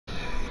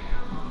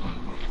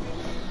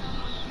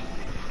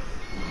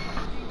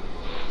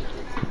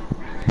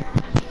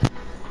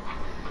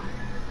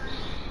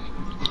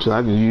So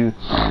I can use.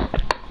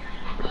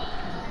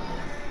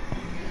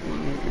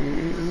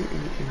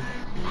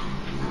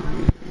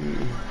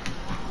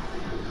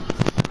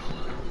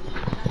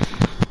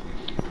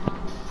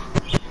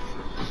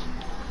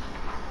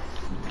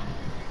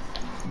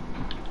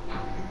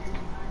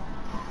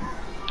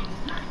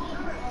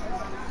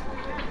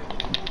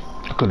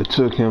 I could have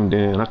took him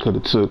then. I could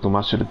have took him.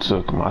 I should have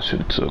took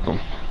him.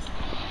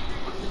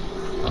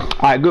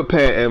 Alright, good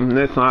pass, Evan.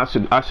 Next time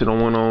I should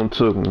have went on and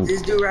took him.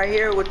 This dude right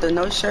here with the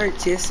no shirt,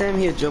 TSM,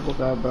 he a dribble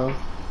guy, bro.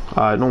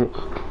 Alright, don't.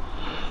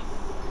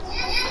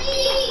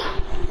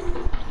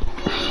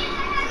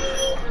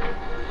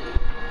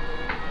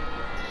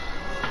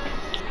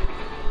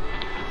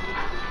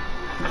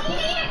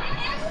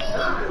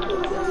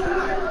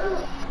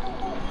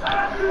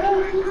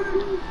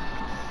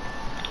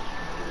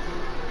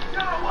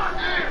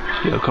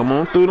 Yeah, come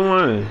on through the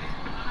lane.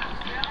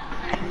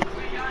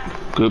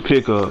 Good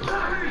pickup.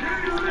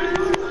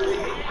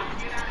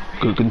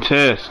 Good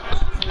contest.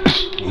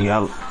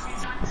 Yeah,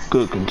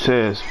 good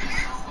contest.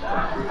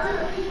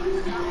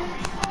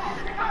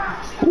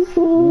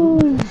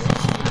 Ooh.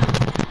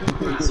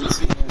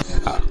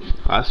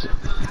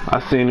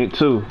 I seen it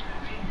too.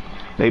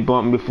 They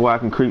bumped me before I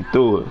can creep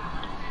through it.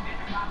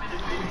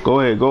 Go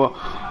ahead, go.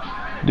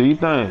 Do your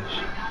thing.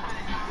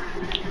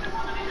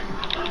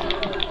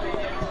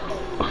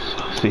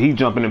 See, he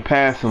jumping and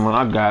passing when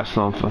I got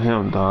something for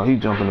him, dog. He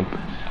jumping and...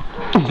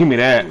 Give me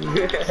that.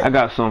 I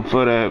got something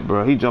for that,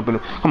 bro. He jumping.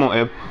 Come on,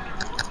 Ev.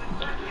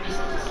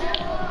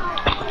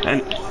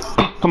 And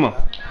come on.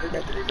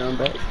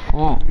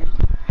 Oh.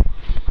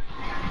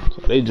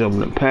 So they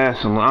jumping and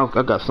passing. I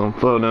got something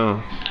for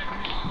them.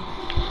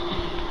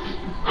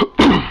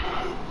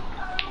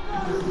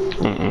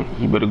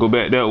 You better go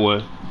back that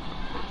way.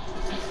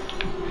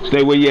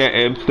 Stay where you at,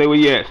 Ev. Stay where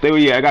you at. Stay where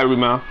you at. I got a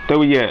rebound. Stay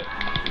where you at.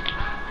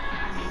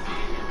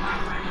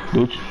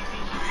 Dude,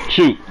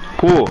 shoot.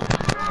 Pull.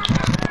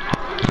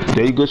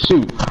 There you go,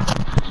 shoot.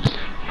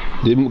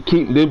 Keep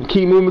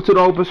moving to the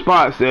open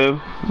spots, Ev.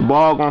 The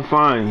ball gonna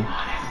find you.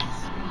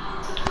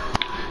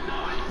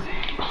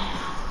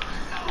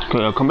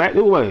 Okay, come back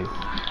the way.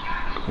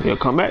 Yeah,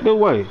 come back the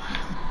way.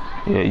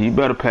 Yeah, you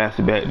better pass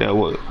it back that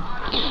way.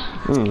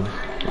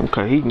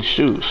 Okay, he can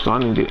shoot, so I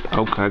need to.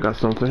 Okay, I got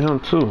something for him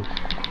too.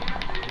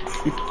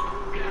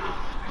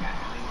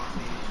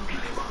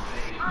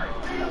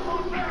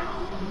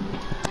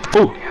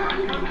 Ooh.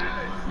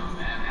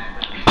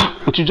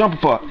 What you jumping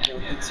for?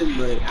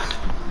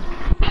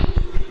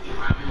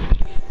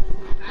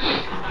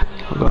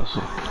 I got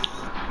some.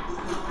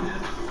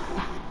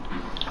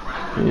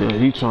 Yeah,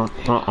 he trying.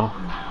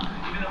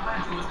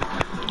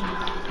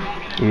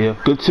 Yeah,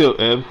 good tilt,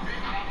 Ev.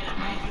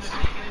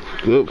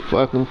 Good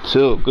fucking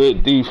tilt.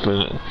 Good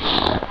defense.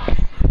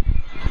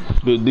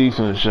 Good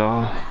defense,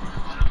 y'all.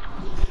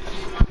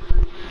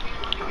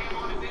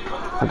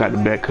 I got the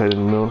back cut in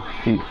the middle.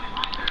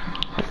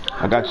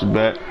 I got your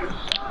back.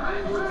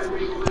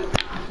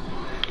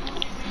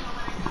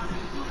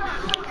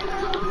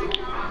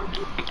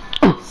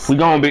 We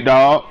going, big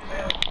dog.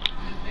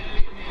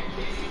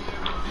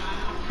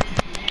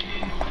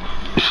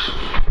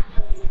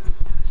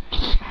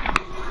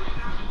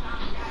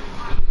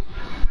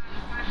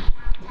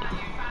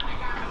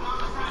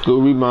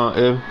 Good rebound,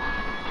 Ev.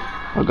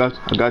 I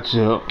got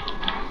your help.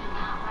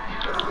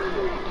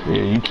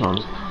 Yeah, you trying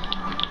to.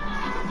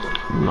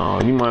 No,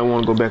 you might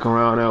want to go back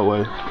around that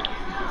way.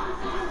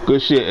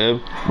 Good shit,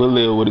 Ev. We'll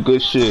live with a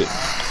good shit.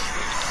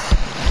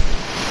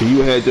 If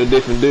you had your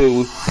different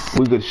dude,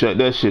 we could shut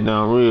that shit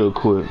down real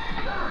quick.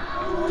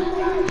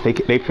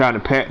 They trying to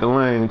pack the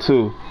lane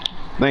too.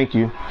 Thank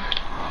you.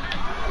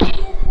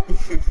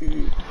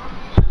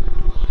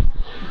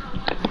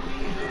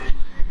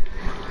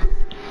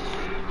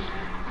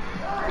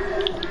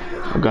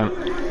 I got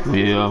it.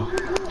 Yeah.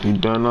 You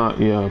done not?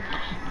 Yeah.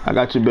 I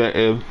got your back,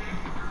 Ev.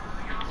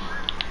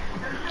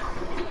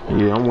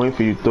 Yeah, I'm waiting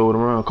for you to throw it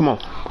around. Come on.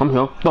 I'm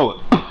here. Throw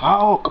it.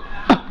 Oh,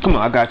 come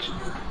on. I got you.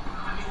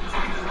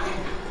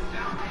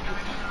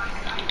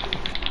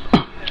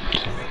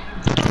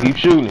 Keep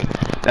shooting it.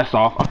 That's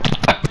off.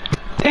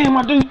 Damn,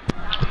 my dude.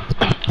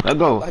 Let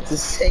go. About to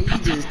say, you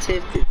just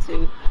tipped it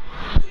too.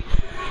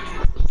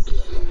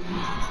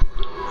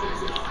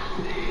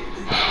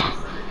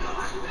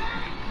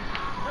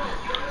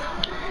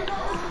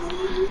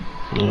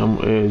 Yeah, I'm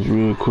gonna edge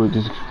real quick.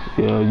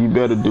 Yeah, you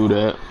better do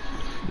that.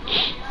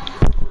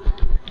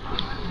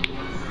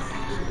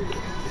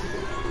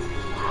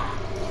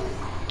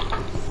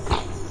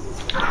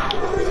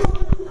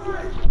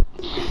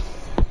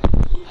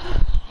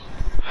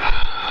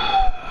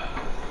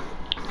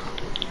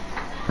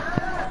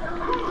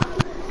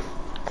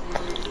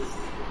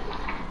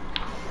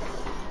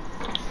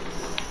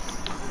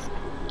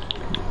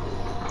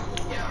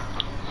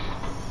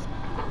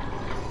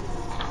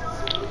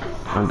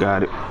 I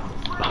got it.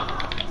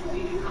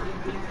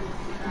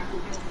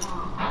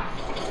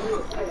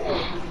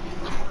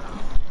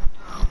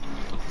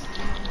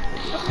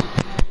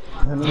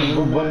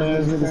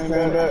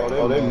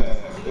 Oh, they mad.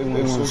 They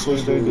want to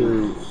switch their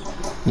dudes.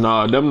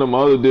 Nah, them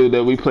other dude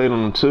that we played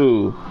on the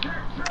two.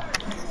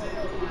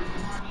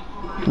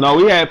 No,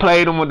 we had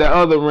played them with that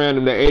other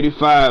random, that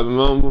 85,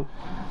 remember?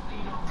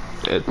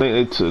 I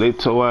think they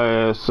tore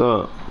our ass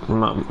up.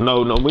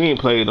 No, we ain't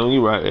played them.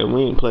 You right,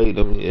 we ain't played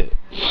them yet.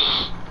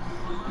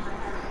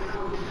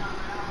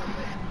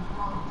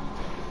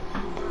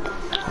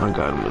 I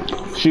got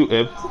him. Shoot,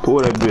 F. Pull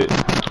that bit.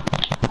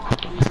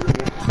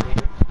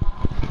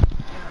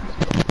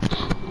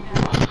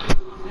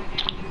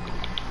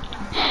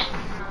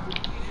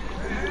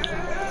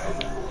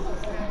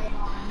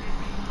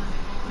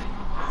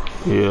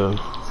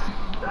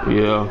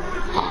 Yeah.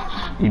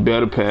 You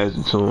better pass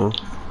it to him.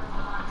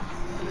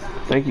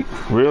 Thank you.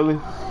 Really?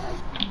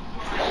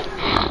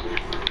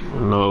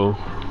 No.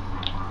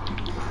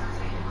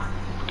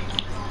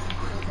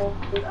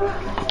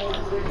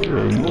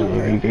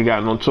 Yeah, he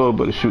got no choice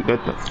but to shoot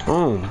that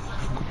thing.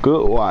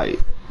 Good white.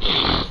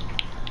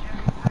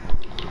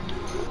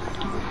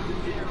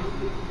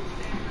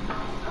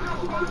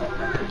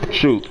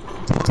 Shoot.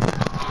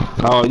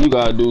 All you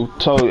gotta do,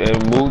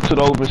 and move to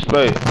the open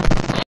space.